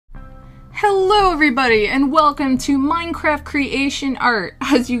Hello everybody and welcome to Minecraft Creation Art.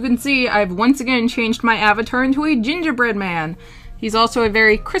 As you can see, I've once again changed my avatar into a gingerbread man. He's also a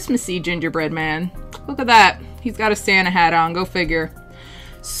very Christmassy gingerbread man. Look at that. He's got a Santa hat on, go figure.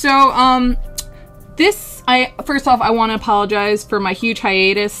 So, first off, I want to apologize for my huge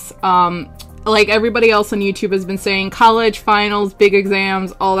hiatus. Like everybody else on YouTube has been saying, college, finals, big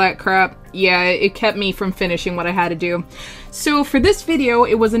exams, all that crap. Yeah, it kept me from finishing what I had to do. So for this video,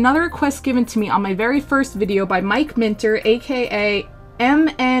 it was another request given to me on my very first video by Mike Minter, aka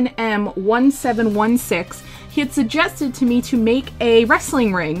MNM1716. He had suggested to me to make a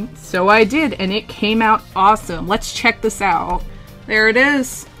wrestling ring, so I did, and it came out awesome. Let's check this out. There it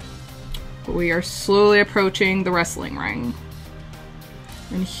is. We are slowly approaching the wrestling ring.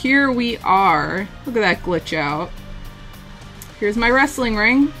 And here we are. Look at that glitch out. Here's my wrestling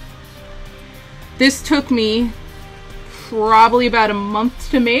ring. This took me probably about a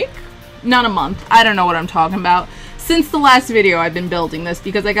month to make. Not a month. I don't know what I'm talking about. Since the last video I've been building this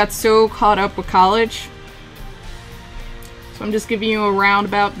because I got so caught up with college. So I'm just giving you a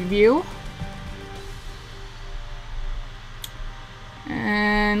roundabout view.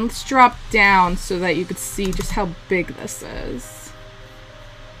 And let's drop down so that you could see just how big this is.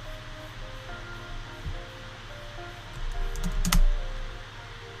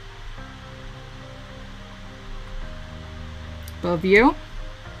 Above you.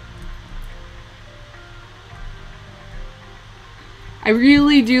 I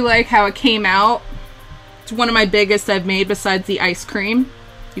really do like how it came out. It's one of my biggest I've made besides the ice cream.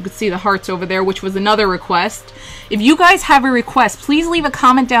 You can see the hearts over there, which was another request. If you guys have a request, please leave a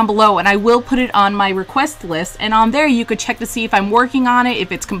comment down below and I will put it on my request list. And on there you could check to see if I'm working on it,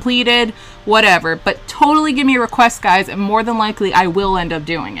 if it's completed, whatever. But totally give me a request, guys, and more than likely I will end up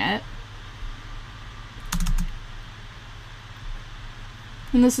doing it.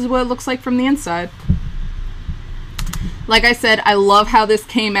 And this is what it looks like from the inside. Like I said, I love how this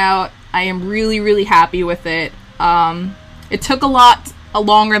came out. I am really, really happy with it. It took a lot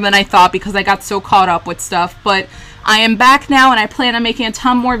longer than I thought because I got so caught up with stuff. But I am back now and I plan on making a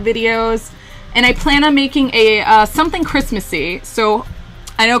ton more videos. And I plan on making a something Christmassy. So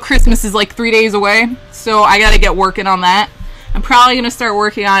I know Christmas is like 3 days away. So I gotta get working on that. I'm probably gonna start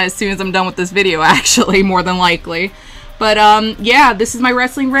working on it as soon as I'm done with this video, actually, more than likely. But, yeah, this is my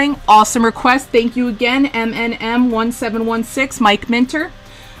wrestling ring. Awesome request. Thank you again, MNM1716, Mike Minter.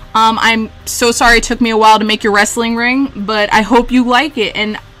 I'm so sorry it took me a while to make your wrestling ring, but I hope you like it.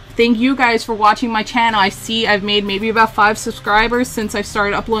 And thank you guys for watching my channel. I see I've made maybe about 5 subscribers since I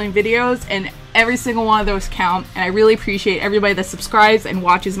started uploading videos, and every single one of those count. And I really appreciate everybody that subscribes and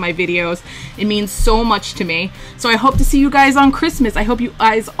watches my videos. It means so much to me. So I hope to see you guys on Christmas. I hope you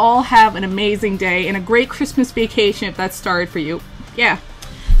guys all have an amazing day and a great Christmas vacation if that started for you. Yeah.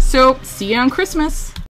 So see you on Christmas.